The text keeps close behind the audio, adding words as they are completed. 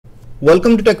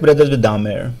Welcome to Tech Brothers with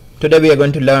Damer. Today we are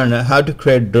going to learn how to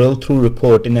create drill-through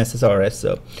report in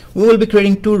SSRS. We will be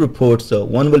creating two reports.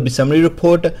 One will be summary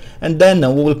report, and then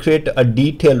we will create a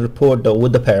detailed report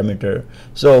with the parameter.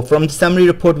 So from the summary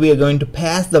report we are going to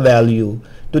pass the value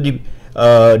to the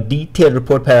detailed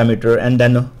report parameter, and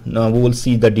then we will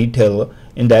see the detail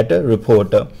in that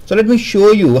report. So let me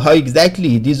show you how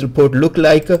exactly these reports look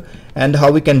like and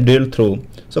how we can drill through.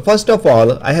 So first of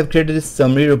all, I have created this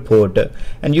summary report,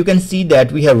 and you can see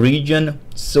that we have region,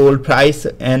 sold price,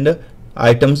 and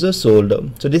items sold.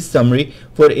 So this summary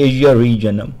for Asia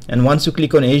region, and once you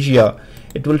click on Asia,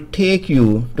 it will take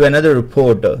you to another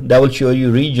report that will show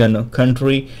you region,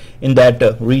 country in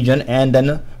that region, and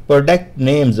then product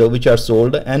names which are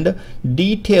sold, and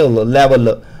detail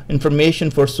level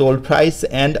information for sold price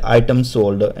and items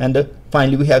sold, and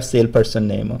finally we have salesperson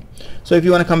name. So if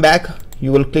you want to come back,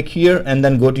 you will click here and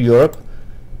then go to Europe,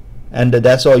 and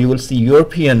that's all. You will see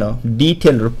European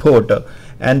detailed report,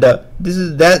 and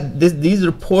these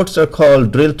reports are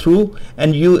called drill through,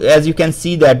 and as you can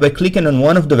see that by clicking on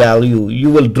one of the value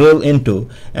you will drill into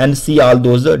and see all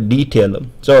those detail.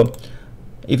 So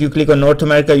if you click on North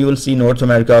America, you will see North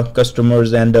America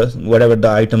customers and whatever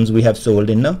the items we have sold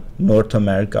in North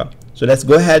America. So let's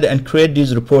go ahead and create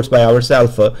these reports by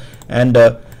ourselves and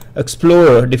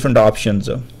explore different options.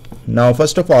 Now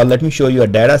first of all, let me show you a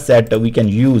data set we can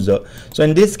use. So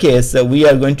in this case we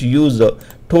are going to use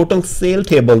total sale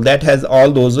table that has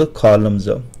all those columns.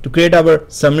 To create our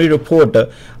summary report,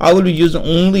 I will be using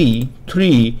only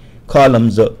 3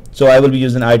 columns. So I will be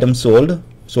using item sold,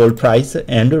 sold price,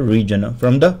 and region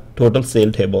from the total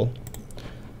sale table.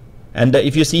 And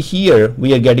if you see here,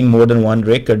 we are getting more than one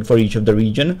record for each of the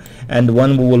region, and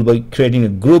one we will be creating a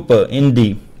group in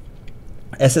the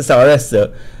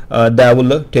SSRS that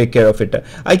will take care of it.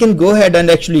 I can go ahead and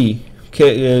actually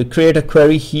create a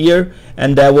query here,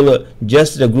 and that will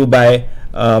just group by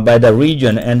the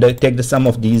region and take the sum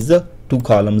of these 2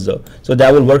 columns. So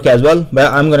that will work as well,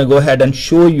 but I'm going to go ahead and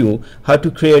show you how to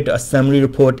create a summary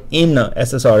report in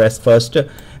SSRS first.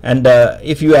 And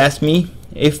if you ask me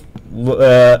if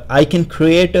I can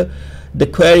create the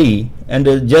query and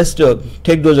just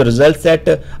take those results,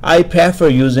 that I prefer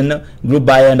using group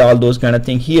by and all those kind of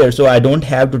thing here, so I don't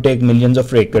have to take millions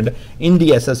of record in the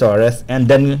SSRS and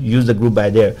then use the group by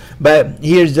there. But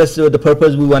here's just the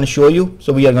purpose we want to show you,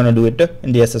 so we are going to do it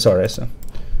in the SSRS.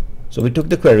 So we took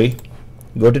the query,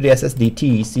 go to the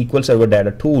SSDT SQL Server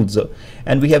Data Tools,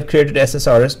 and we have created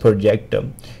SSRS project.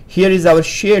 Here is our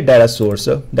shared data source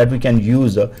that we can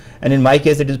use, and in my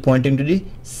case it is pointing to the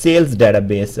sales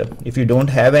database. If you don't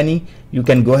have any, you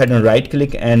can go ahead and right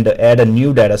click and add a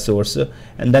new data source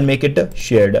and then make it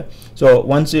shared. So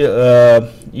once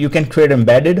you can create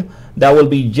embedded that will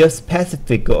be just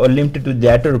specific or limited to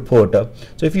that report.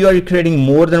 So if you are creating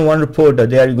more than one report,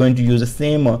 they are going to use the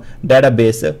same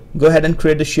database. Go ahead and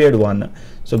create the shared one.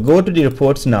 So go to the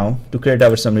reports now to create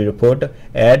our summary report,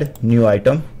 add new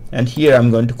item, and here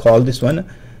I'm going to call this one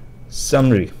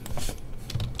summary,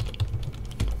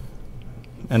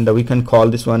 and we can call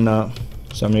this one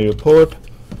summary report,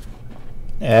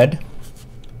 add.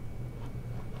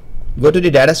 Go to the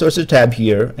data sources tab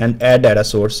here and add data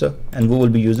source, and we will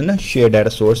be using a shared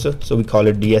data source, so we call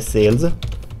it DS sales,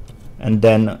 and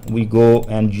then we go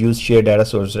and use shared data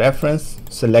source reference,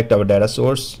 select our data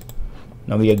source.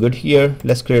 Now we are good here.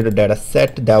 Let's create a data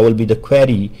set that will be the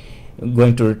query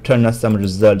going to return us some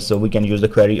results, so we can use the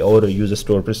query or use a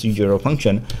store procedure or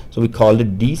function. So we call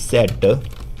it dset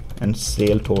and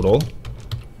sale total.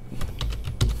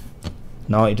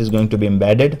 Now it is going to be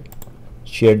embedded,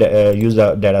 shared, use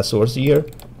a data source here,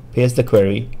 paste the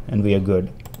query, and we are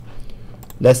good.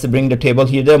 Let's bring the table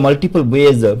here. There are multiple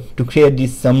ways to create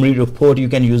this summary report. You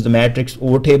can use the matrix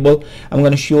or table. I'm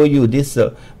going to show you this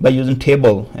by using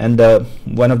table, and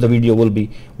one of the video will be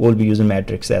using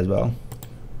matrix as well.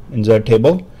 Insert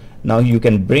table. Now you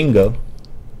can bring the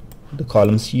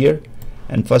columns here,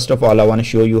 and first of all I want to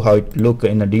show you how it look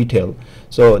in a detail.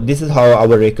 So this is how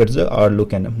our records are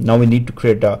looking. Now we need to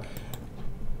create a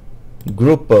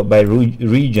group by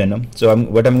region. So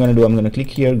what I'm going to do, I'm going to click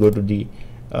here, go to the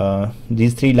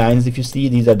these 3 lines. If you see,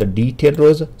 these are the detailed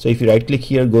rows. So if you right click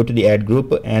here, go to the add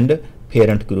group and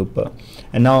parent group,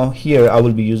 and now here I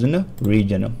will be using a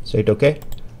region. So it okay,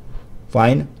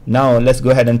 fine. Now let's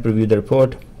go ahead and preview the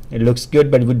report. It looks good,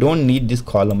 but we don't need this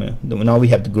column. Now we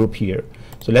have the group here,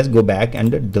 so let's go back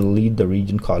and delete the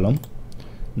region column.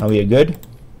 Now we are good.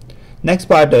 Next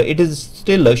part, it is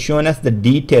still showing us the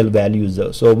detail values,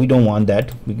 so we don't want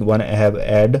that. We want to have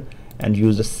add and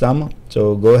use the sum.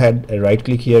 So go ahead and right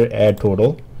click here, add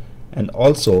total, and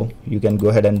also you can go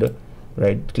ahead and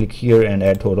right click here and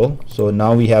add total. So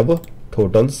now we have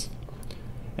totals,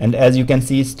 and as you can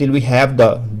see still we have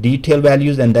the detail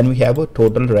values, and then we have a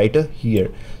total right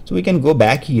here. So we can go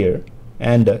back here,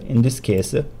 and in this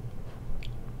case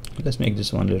let's make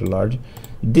this one a little large.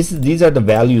 These are the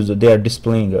values that they are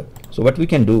displaying. So what we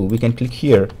can do, we can click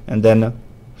here and then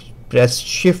press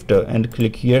shift and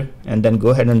click here, and then go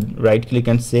ahead and right click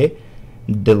and say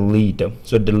delete.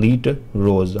 So delete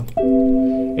rows.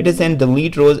 It is saying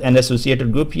delete rows and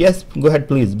associated group. Yes, go ahead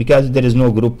please, because there is no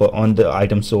group on the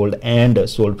item sold and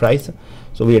sold price.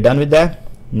 So we are done with that.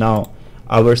 Now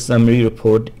our summary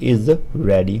report is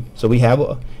ready. So we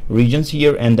have regions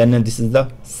here, and then this is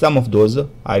the sum of those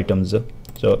items.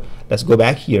 So let's go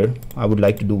back here. I would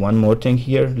like to do one more thing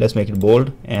here. Let's make it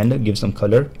bold and give some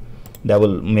color. That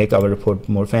will make our report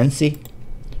more fancy.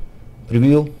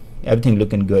 Preview, everything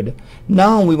looking good.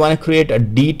 Now we want to create a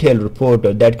detailed report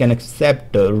that can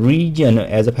accept region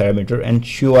as a parameter and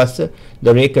show us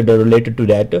the record related to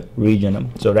that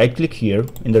region. So right click here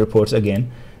in the reports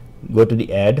again, go to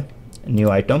the add new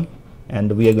item,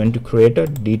 and we are going to create a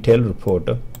detailed report.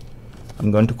 I'm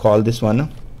going to call this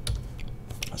one,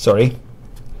 sorry,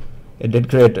 it did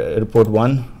create report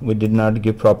 1, we did not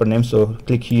give proper name, so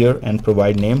click here and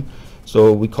provide name.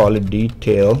 So we call it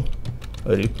detail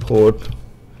report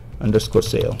underscore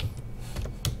sale.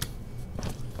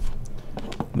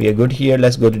 We are good here.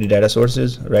 Let's go to the data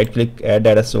sources, right click, add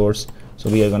data source. So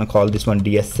we are going to call this one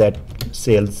ds set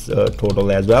sales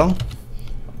total as well.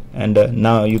 And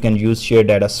now you can use share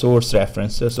data source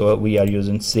reference. So we are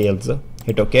using sales.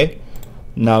 Hit OK.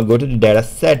 Now go to the data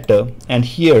set, and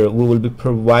here we will be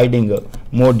providing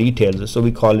more details. So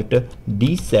we call it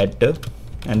dset,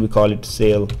 and we call it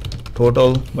sale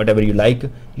total, whatever you like,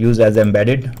 use as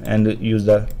embedded and use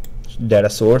the data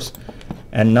source.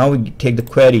 And now we take the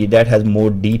query that has more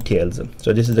details.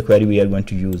 So this is the query we are going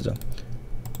to use.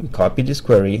 We copy this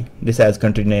query. This has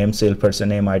country name, salesperson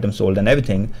name, item sold, and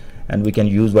everything, and we can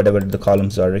use whatever the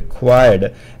columns are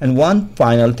required. And one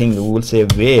final thing, we will say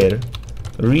where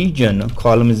region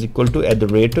column is equal to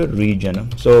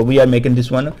 @region. So we are making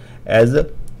this one as a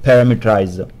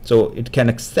parameterized, so it can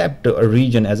accept a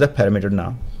region as a parameter.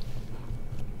 Now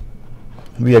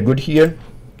we are good here.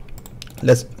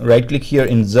 Let's right click here,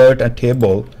 insert a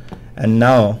table, and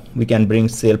now we can bring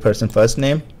salesperson first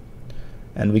name,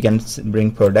 and we can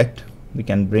bring product, we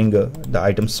can bring the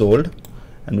item sold,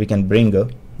 and we can bring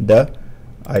the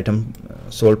item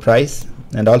sold price,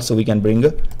 and also we can bring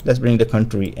let's bring the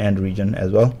country and region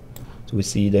as well. So we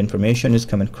see the information is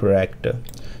coming correct.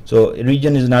 So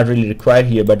region is not really required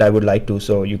here, but I would like to,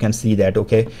 so you can see that.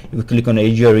 Okay, if you click on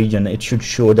Asia region, it should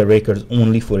show the records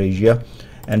only for Asia.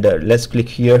 And let's click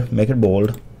here, make it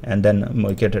bold, and then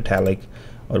make it italic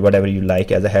or whatever you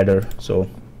like as a header, so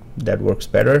that works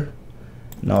better.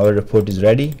 Now our report is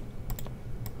ready.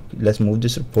 Let's move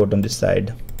this report on this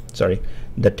side, sorry,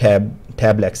 the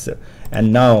tablex,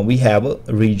 and now we have a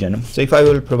region. So if I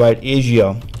will provide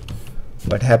Asia,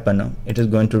 what happened, it is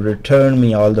going to return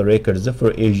me all the records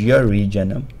for Asia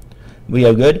region. We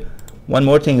are good. One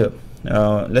more thing,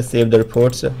 let's save the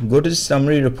reports, go to the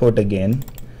summary report again,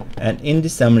 and in the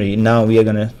summary now we are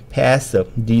going to pass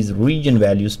these region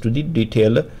values to the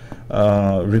detail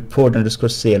report underscore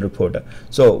sale report.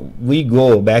 So we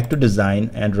go back to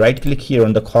design and right click here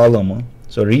on the column.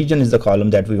 So region is the column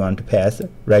that we want to pass.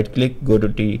 Right click, go to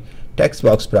the text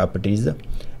box properties,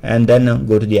 and then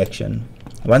go to the action.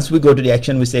 Once we go to the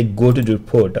action, we say go to the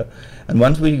report, and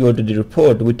once we go to the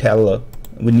report,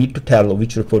 we need to tell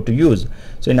which report to use.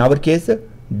 So in our case,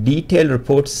 detail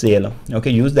report sale. Okay,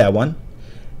 use that one.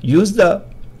 Use the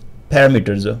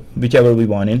parameters whichever we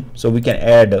want in, so we can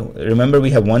add, remember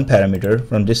we have one parameter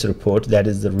from this report, that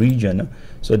is the region,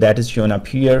 so that is shown up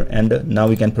here, and now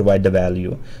we can provide the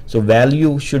value. So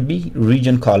value should be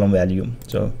region column value,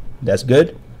 so that's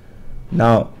good.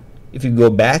 Now if you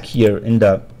go back here in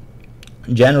the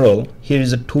general, here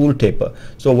is a tooltip.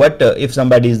 So what if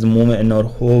somebody is moving or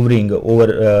hovering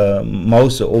over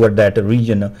mouse over that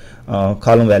region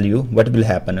column value, what will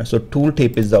happen? So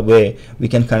tooltip is the way we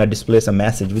can kind of display some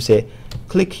message. We say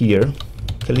click here,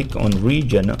 click on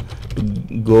region to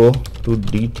go to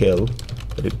detail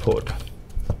report.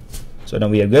 So now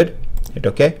we are good. Hit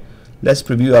OK. Let's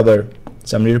preview our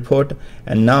summary report,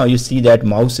 and now you see that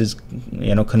mouse is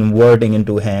converting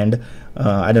into hand.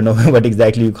 I don't know what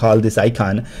exactly you call this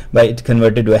icon, but it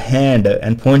converted to a hand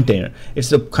and pointer.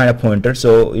 It's a kind of pointer,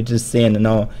 so it is saying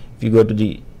now if you go to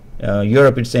the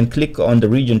Europe, it's saying click on the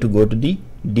region to go to the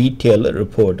detail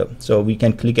report. So we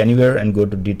can click anywhere and go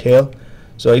to detail.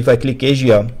 So if I click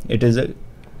Asia, it is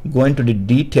go into the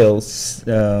details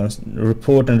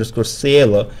report underscore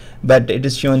sale, but it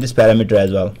is showing this parameter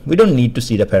as well. We don't need to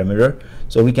see the parameter,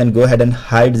 so we can go ahead and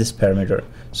hide this parameter.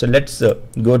 So let's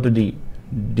go to the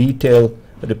detail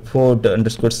report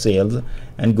underscore sales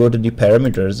and go to the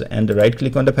parameters and right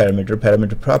click on the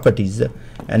parameter properties,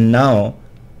 and now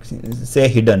say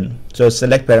hidden. So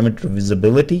select parameter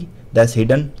visibility, that's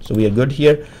hidden, so we are good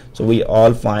here, so we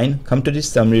all fine. Come to this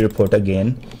summary report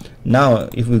again. Now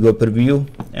if we go preview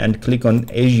and click on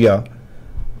Asia,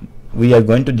 we are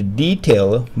going to the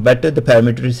detail, but the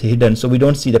parameter is hidden, so we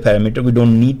don't see the parameter. We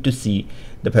don't need to see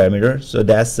the parameter. So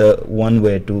that's one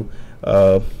way to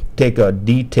take a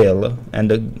detail,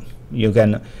 and you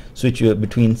can switch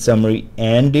between summary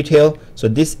and detail. So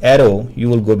this arrow, you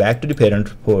will go back to the parent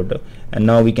report, and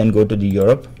now we can go to the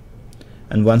Europe,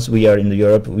 and once we are in the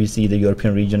Europe, we see the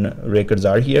European region records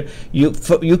are here. You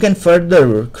can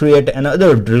further create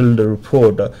another drilled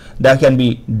report that can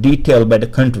be detailed by the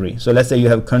country. So let's say you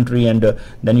have country, and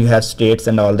then you have states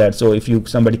and all that. So if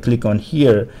somebody click on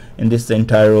here in this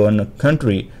entire one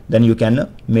country, then you can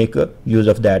make use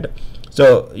of that.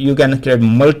 So you can create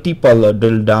multiple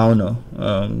drill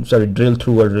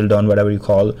through or drill down, whatever you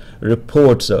call,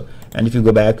 reports. And if you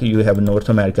go back, you have North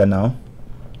America now,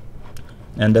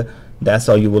 and that's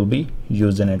how you will be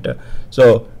using it.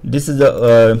 So this is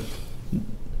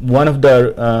one of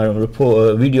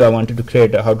the video I wanted to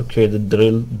create, how to create the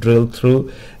drill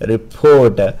through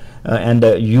report and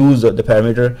use the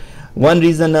parameter. One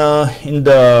reason in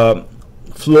the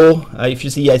flow, if you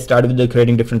see, I started with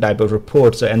creating different type of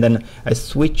reports, and then I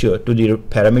switch to the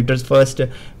parameters first,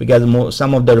 because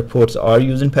some of the reports are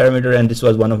using parameter, and this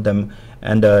was one of them,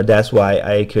 and that's why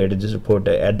I created this report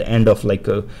at the end of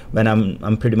when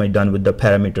I'm pretty much done with the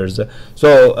parameters.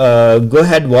 So go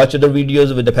ahead, watch other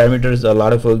videos with the parameters, a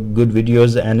lot of good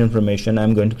videos and information.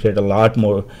 I'm going to create a lot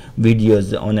more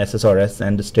videos on SSRS,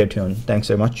 and stay tuned. Thanks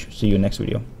very much. See you next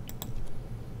video.